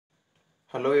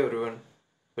Hello everyone,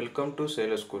 welcome to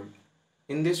Sailor School.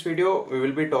 In this video, we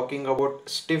will be talking about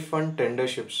stiff and tender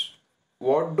ships.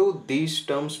 What do these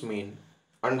terms mean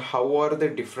and how are they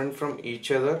different from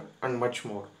each other and much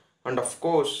more. And of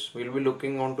course, we'll be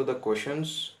looking onto the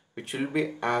questions which will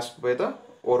be asked by the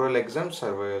oral exam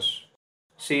surveyors.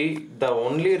 See, the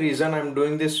only reason I'm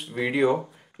doing this video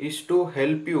is to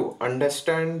help you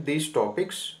understand these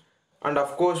topics, and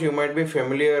of course you might be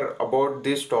familiar about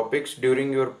these topics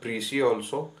during your pre-C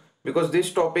also, because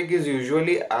this topic is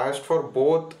usually asked for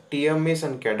both TMEs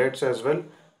and cadets as well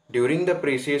during the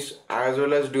pre-Cs as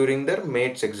well as during their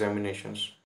mates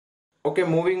examinations. Okay,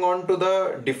 moving on to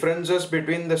the differences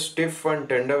between the stiff and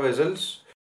tender vessels.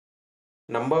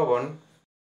 Number one,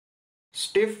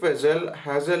 stiff vessel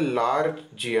has a large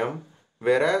GM,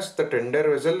 whereas the tender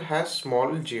vessel has small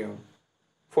GM.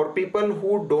 For people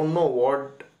who don't know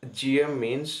what GM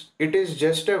means, it is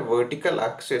just a vertical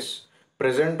axis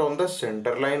present on the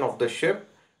center line of the ship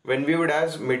when viewed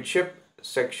as midship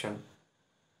section.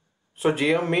 So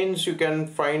GM means you can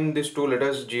find these two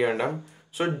letters G and M.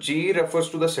 So G refers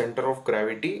to the center of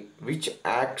gravity which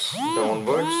acts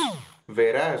downwards,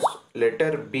 whereas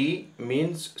letter B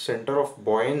means center of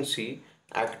buoyancy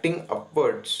acting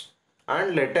upwards,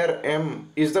 and letter M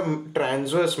is the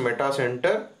transverse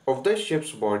metacenter of the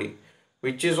ship's body,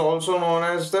 which is also known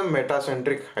as the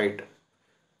metacentric height.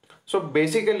 So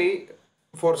basically,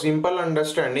 for simple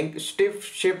understanding, stiff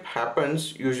ship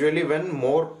happens usually when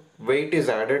more weight is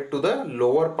added to the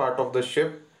lower part of the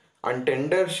ship, and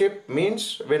tender ship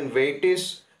means when weight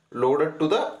is loaded to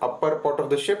the upper part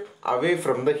of the ship away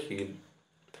from the heel.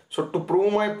 So to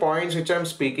prove my points which I am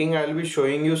speaking, I will be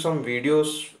showing you some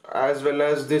videos as well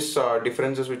as this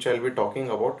differences which I will be talking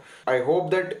about. I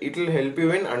hope that it will help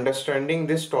you in understanding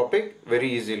this topic very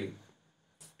easily.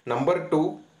 Number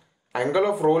 2, angle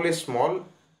of roll is small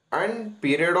and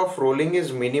period of rolling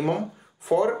is minimum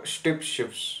for stiff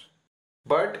ships.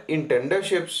 But in tender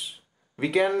ships, we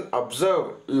can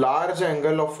observe large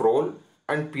angle of roll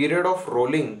and period of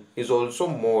rolling is also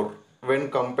more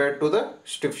when compared to the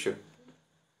stiff ship.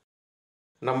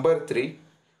 Number 3,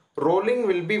 rolling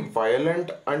will be violent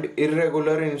and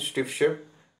irregular in stiff ship,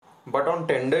 but on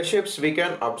tender ships we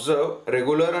can observe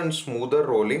regular and smoother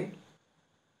rolling.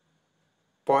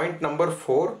 Point number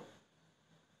 4,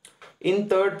 in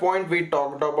third point we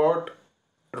talked about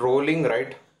rolling,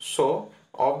 right? So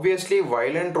obviously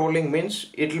violent rolling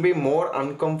means it will be more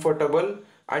uncomfortable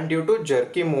and due to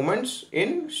jerky movements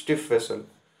in stiff vessel.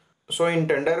 So in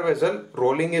tender vessel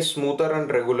rolling is smoother and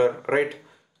regular, right?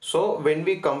 So when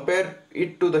we compare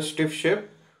it to the stiff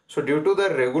ship, so due to the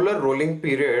regular rolling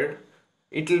period,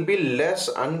 it will be less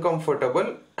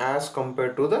uncomfortable as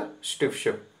compared to the stiff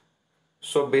ship.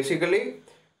 So basically,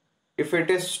 if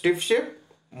it is stiff ship,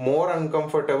 more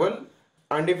uncomfortable,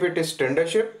 and if it is tender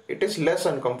ship, it is less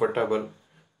uncomfortable.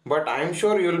 But I am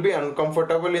sure you will be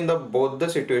uncomfortable in the both the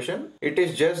situation. It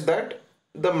is just that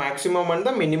the maximum and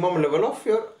the minimum level of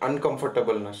your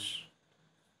uncomfortableness.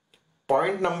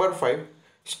 Point number 5.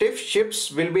 Stiff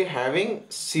ships will be having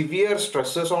severe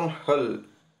stresses on hull,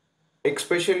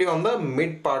 especially on the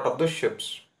mid part of the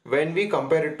ships when we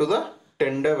compare it to the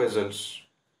tender vessels.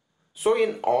 So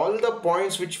in all the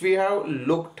points which we have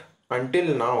looked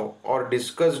until now or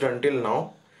discussed until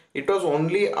now, it was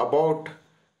only about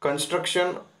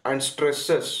construction and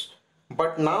stresses.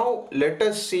 But now let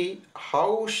us see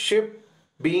how ship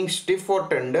being stiff or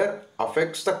tender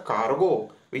affects the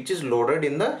cargo which is loaded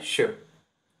in the ship.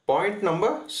 Point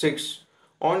number 6.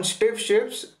 On stiff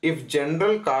ships, if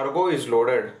general cargo is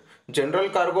loaded, general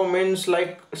cargo means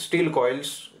like steel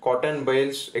coils, cotton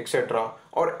bales, etc.,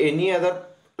 or any other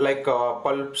like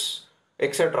pulps,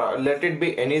 etc. Let it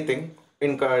be anything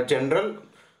in general.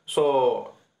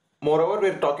 So moreover,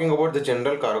 we're talking about the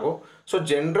general cargo. So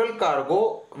general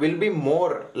cargo will be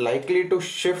more likely to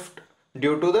shift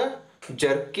due to the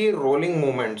jerky rolling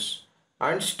movements,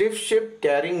 and stiff ship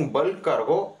carrying bulk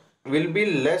cargo will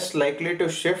be less likely to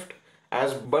shift,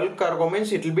 as bulk cargo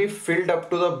means it will be filled up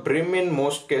to the brim in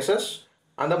most cases,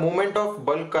 and the movement of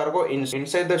bulk cargo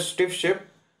inside the stiff ship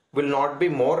will not be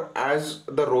more, as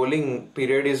the rolling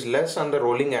period is less and the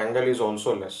rolling angle is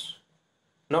also less.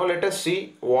 Now let us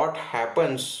see what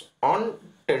happens on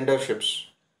tender ships.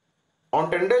 On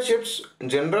tender ships,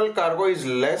 general cargo is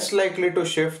less likely to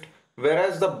shift,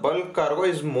 whereas the bulk cargo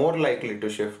is more likely to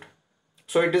shift.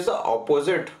 So it is the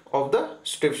opposite of the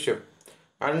stiff ship,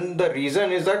 and the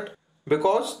reason is that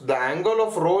because the angle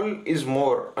of roll is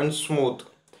more and smooth,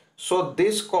 so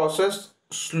this causes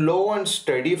slow and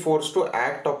steady force to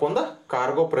act upon the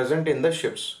cargo present in the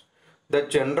ships. The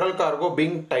general cargo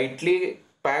being tightly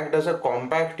packed as a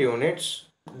compact units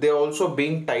they also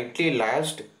being tightly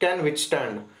lashed can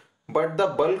withstand, but the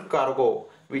bulk cargo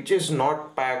which is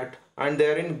not packed and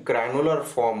they are in granular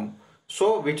form,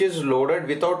 so which is loaded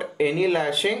without any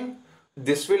lashing,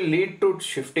 this will lead to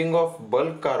shifting of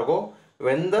bulk cargo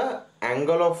when the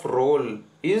angle of roll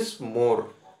is more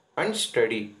and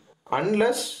steady.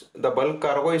 Unless the bulk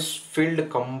cargo is filled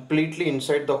completely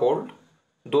inside the hold,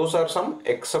 those are some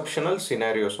exceptional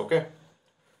scenarios. Okay.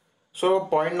 So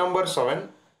point number 7,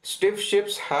 stiff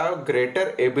ships have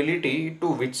greater ability to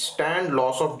withstand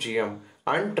loss of GM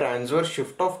and transverse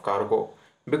shift of cargo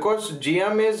because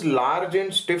GM is large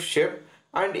in stiff ship,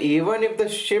 and even if the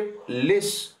ship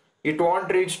lists, it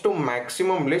won't reach to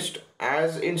maximum list,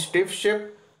 as in stiff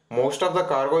ship most of the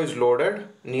cargo is loaded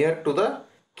near to the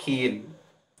keel.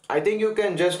 I think you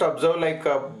can just observe like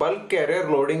a bulk carrier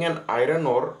loading an iron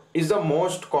ore is the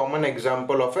most common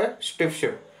example of a stiff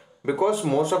ship, because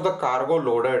most of the cargo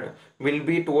loaded will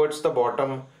be towards the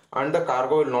bottom and the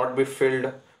cargo will not be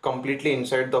filled completely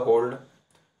inside the hold,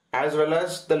 as well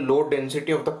as the load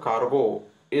density of the cargo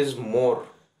is more.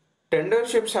 Tender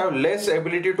ships have less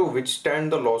ability to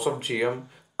withstand the loss of GM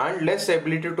and less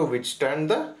ability to withstand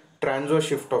the transverse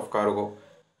shift of cargo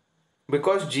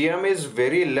because GM is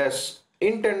very less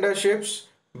in tender ships,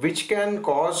 which can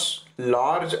cause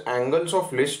large angles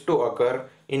of list to occur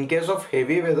in case of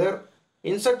heavy weather.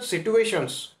 In such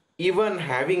situations, even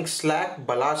having slack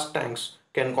ballast tanks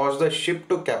can cause the ship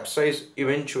to capsize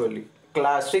eventually.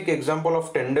 Classic example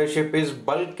of tender ship is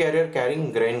bulk carrier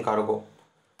carrying grain cargo.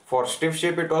 For stiff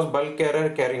ship it was bulk carrier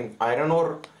carrying iron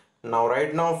ore. Now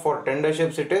right now for tender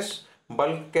ships it is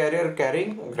bulk carrier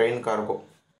carrying grain cargo.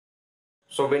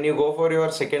 So when you go for your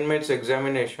second mates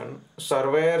examination,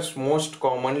 surveyors most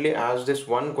commonly ask this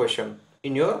one question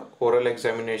in your oral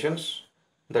examinations,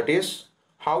 that is,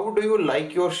 how do you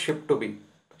like your ship to be,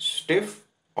 stiff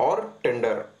or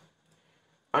tender?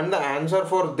 And the answer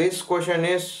for this question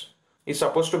is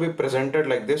supposed to be presented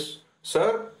like this.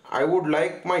 Sir, I would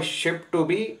like my ship to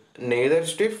be neither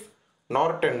stiff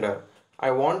nor tender.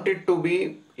 I want it to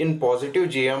be in positive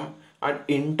GM and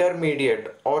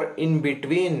intermediate or in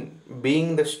between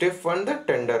being the stiff and the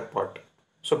tender part.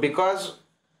 So because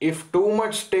if too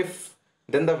much stiff,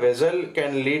 then the vessel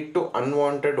can lead to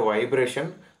unwanted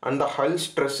vibration and the hull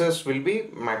stresses will be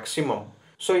maximum.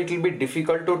 So it will be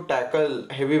difficult to tackle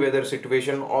heavy weather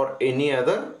situation or any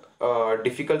other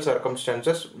difficult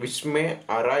circumstances which may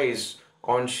arise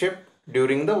on ship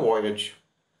during the voyage.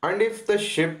 And if the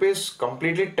ship is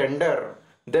completely tender,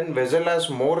 then vessel has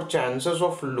more chances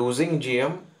of losing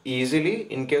GM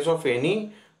easily in case of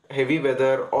any heavy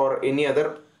weather or any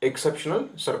other exceptional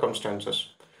circumstances.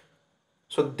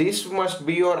 So this must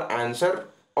be your answer,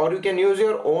 or you can use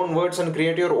your own words and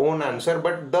create your own answer,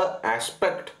 but the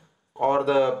aspect or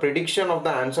the prediction of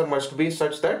the answer must be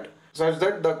such that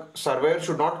the surveyor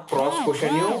should not cross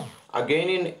question you again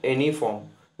in any form.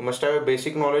 You must have a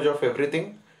basic knowledge of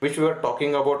everything which we were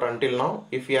talking about until now.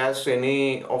 If he has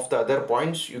any of the other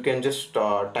points, you can just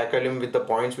tackle him with the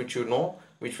points which you know,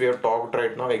 which we have talked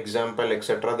right now, example,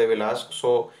 etc. They will ask.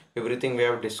 So everything we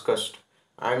have discussed.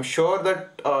 I am sure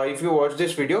that if you watch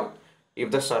this video,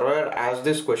 if the surveyor asks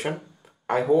this question,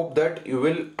 I hope that you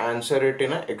will answer it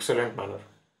in an excellent manner.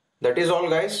 That is all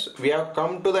guys. We have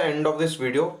come to the end of this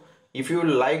video. If you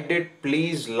liked it,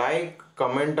 please like,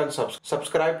 comment and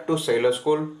subscribe to Sailor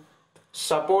School.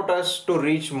 Support us to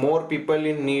reach more people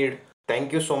in need.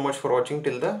 Thank you so much for watching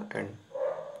till the end.